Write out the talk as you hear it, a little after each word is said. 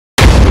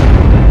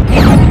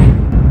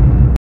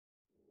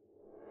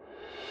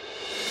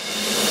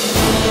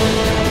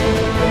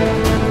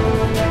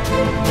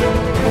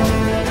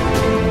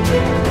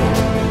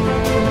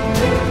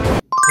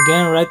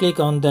click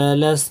on the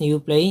last new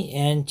plane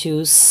and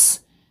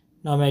choose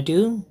normal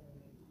 2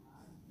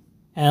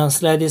 and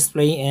select this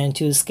plane and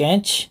choose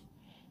sketch.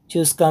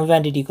 Choose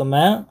convert to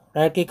command,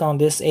 right click on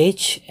this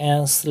edge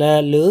and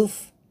select loop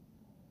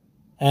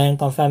and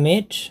confirm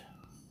it.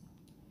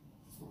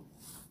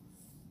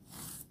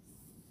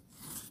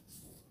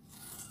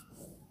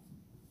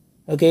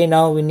 Okay,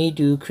 now we need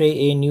to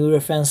create a new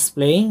reference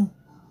plane.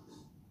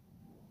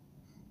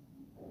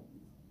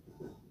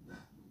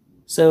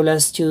 So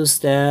let's choose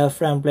the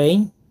front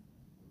plane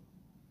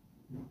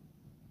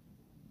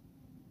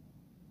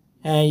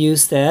and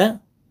use the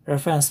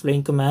reference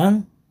plane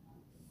command.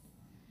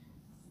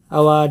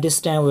 Our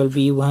distance will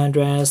be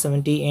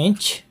 170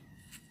 inch.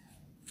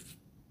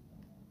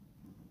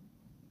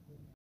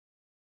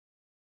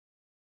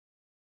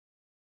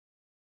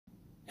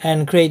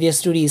 And create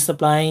this 2D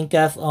spline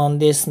curve on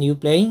this new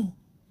plane.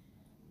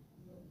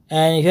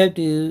 And you have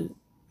to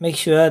make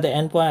sure the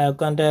endpoint are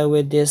contact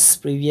with this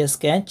previous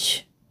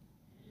sketch.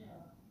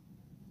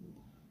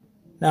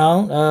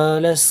 Now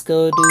let's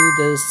go to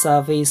the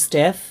surface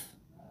step.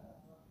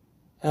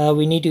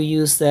 We need to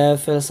use the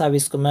fill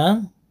surface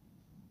command.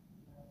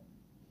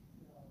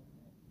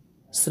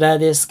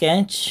 Select this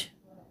sketch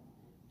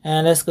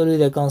and let's go to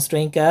the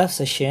constraint curve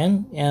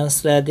section and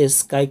select this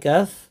sky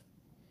curve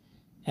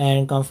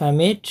and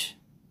confirm it.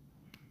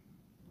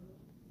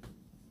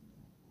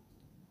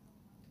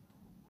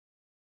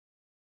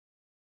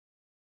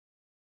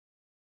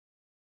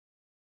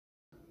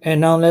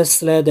 And now let's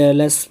select the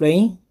last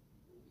plane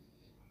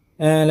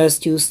and let's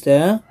choose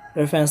the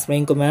reference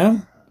plane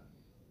command.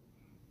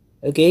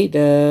 Okay,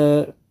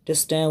 the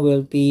distance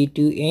will be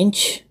 2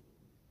 inch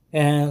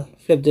and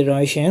flip the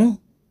direction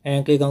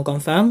and click on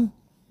confirm.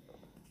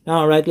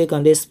 Now right click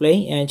on this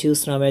plane and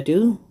choose normal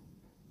 2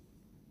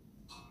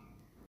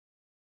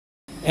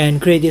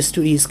 and create this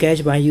 2D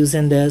sketch by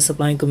using the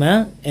spline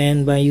command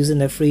and by using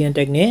the freehand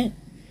technique.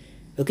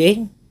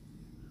 Okay,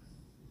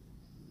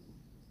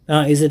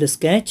 now is it a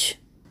sketch?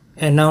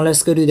 And now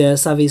let's go to the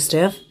surface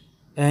step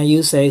and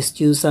use a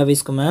choose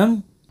surface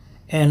command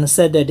and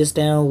set the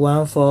distance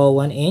 1 for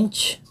 1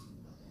 inch.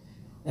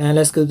 And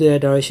let's go to the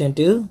direction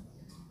 2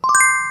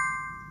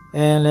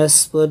 and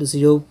let's put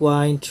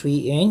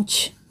 0.3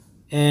 inch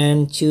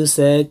and choose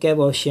a cap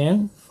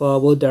option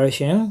for both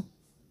direction.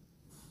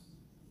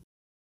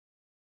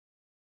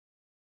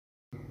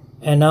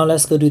 And now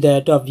let's go to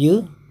the top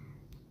view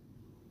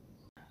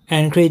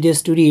and create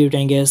this 2D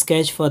rectangle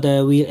sketch for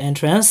the wheel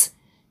entrance.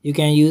 You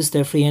can use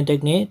the freehand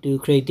technique to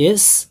create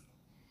this.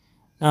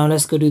 Now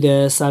let's go to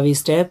the surface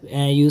step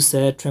and use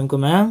the trim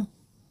command.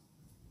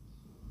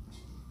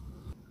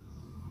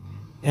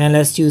 And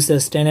let's choose the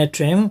standard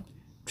trim.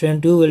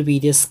 Trim 2 will be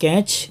this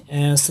sketch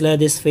and select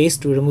this face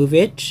to remove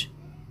it.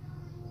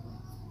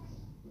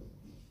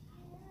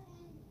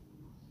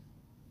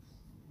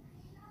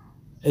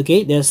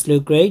 Okay, that's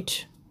look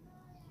great.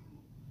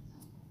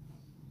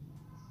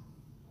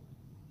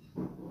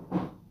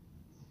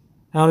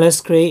 Now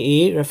let's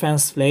create a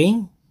reference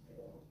plane.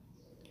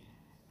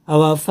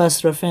 Our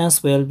first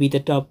reference will be the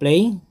top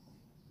plane.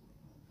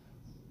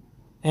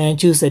 And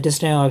choose the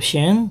distance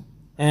option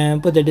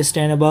and put the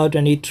distance about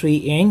 23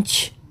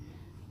 inch.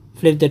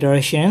 Flip the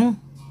direction.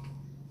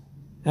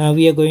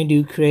 We are going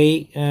to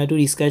create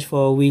 2D sketch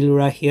for wheel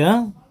right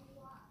here.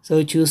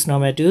 So choose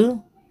normal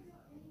 2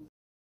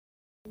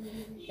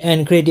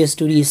 and create this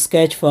 2D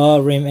sketch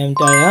for rim and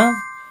tire.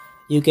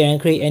 You can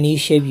create any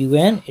shape you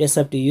want, it's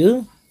up to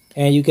you,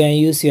 and you can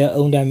use your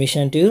own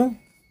dimension too.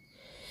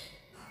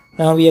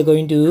 Now we are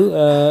going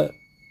to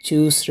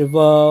choose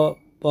revolve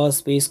pause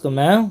space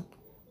command.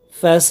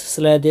 First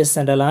select this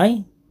center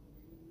line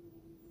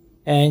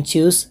and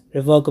choose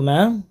revolve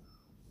command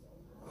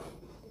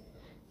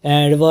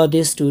and revolve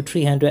this to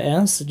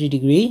 360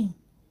 degree.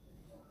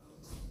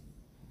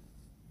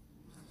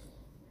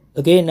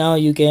 Okay, now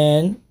you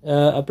can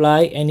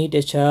apply any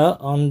texture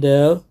on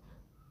the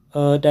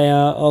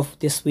tire of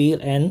this wheel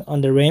and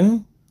on the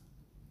rim.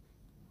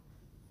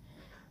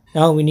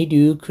 Now we need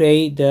to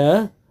create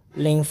the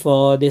link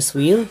for this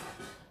wheel.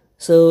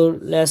 So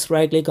let's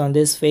right click on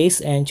this face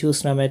and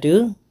choose normal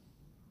 2.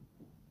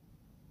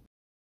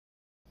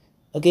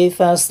 Okay,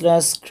 first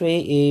let's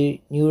create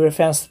a new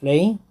reference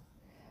plane.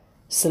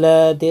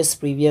 Select this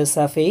previous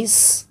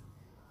surface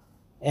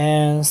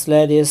and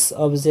select this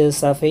opposite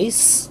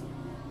surface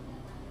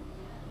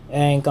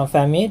and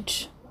confirm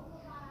it.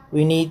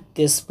 We need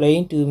this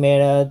plane to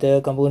mirror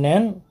the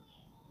component.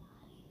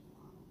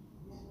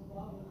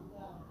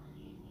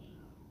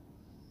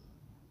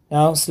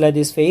 Now select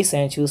this face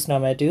and choose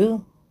normal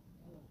 2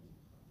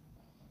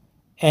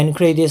 and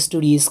create this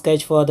 2D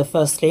sketch for the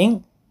first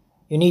link.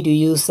 You need to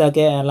use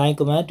circle and line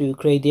command to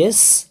create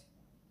this.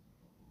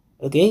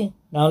 Okay,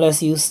 now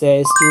let's use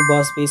the extrude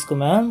box space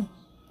command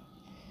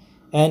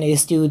and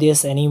extrude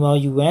this anymore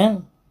you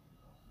want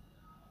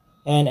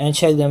and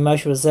uncheck the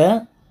mesh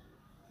result.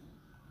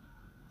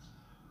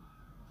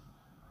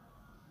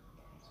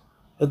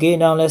 Okay,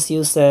 now let's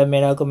use the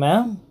mirror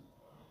command.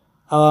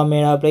 Our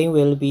mirror plane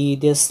will be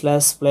this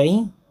last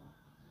plane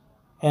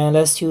and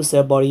let's choose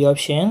the body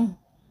option.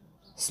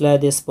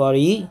 select this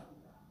body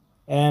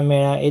and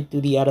mirror it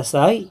to the other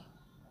side.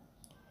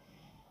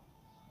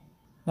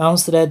 Now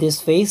select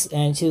this face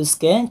and choose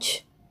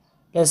sketch.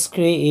 Let's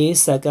create a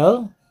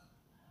circle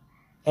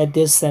at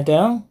this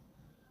center.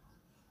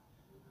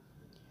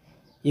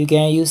 You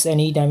can use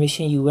any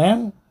dimension you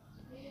want.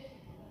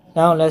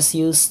 Now let's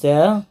use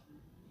the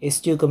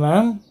extrude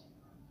command.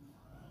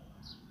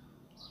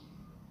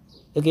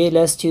 Okay,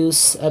 let's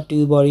choose up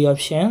to body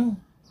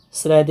option.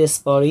 Select this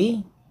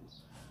body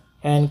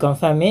and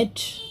confirm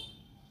it.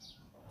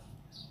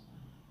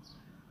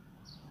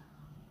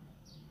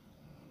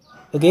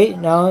 Okay,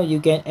 now you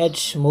can add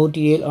more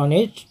detail on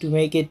it to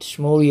make it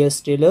more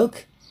realistic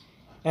look.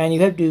 And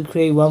you have to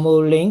create one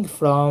more link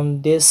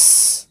from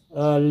this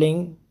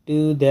link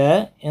to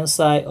the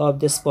inside of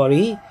this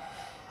body.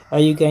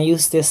 You can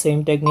use the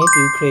same technique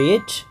to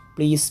create.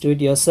 Please do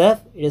it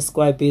yourself. It is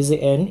quite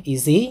basic and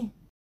easy.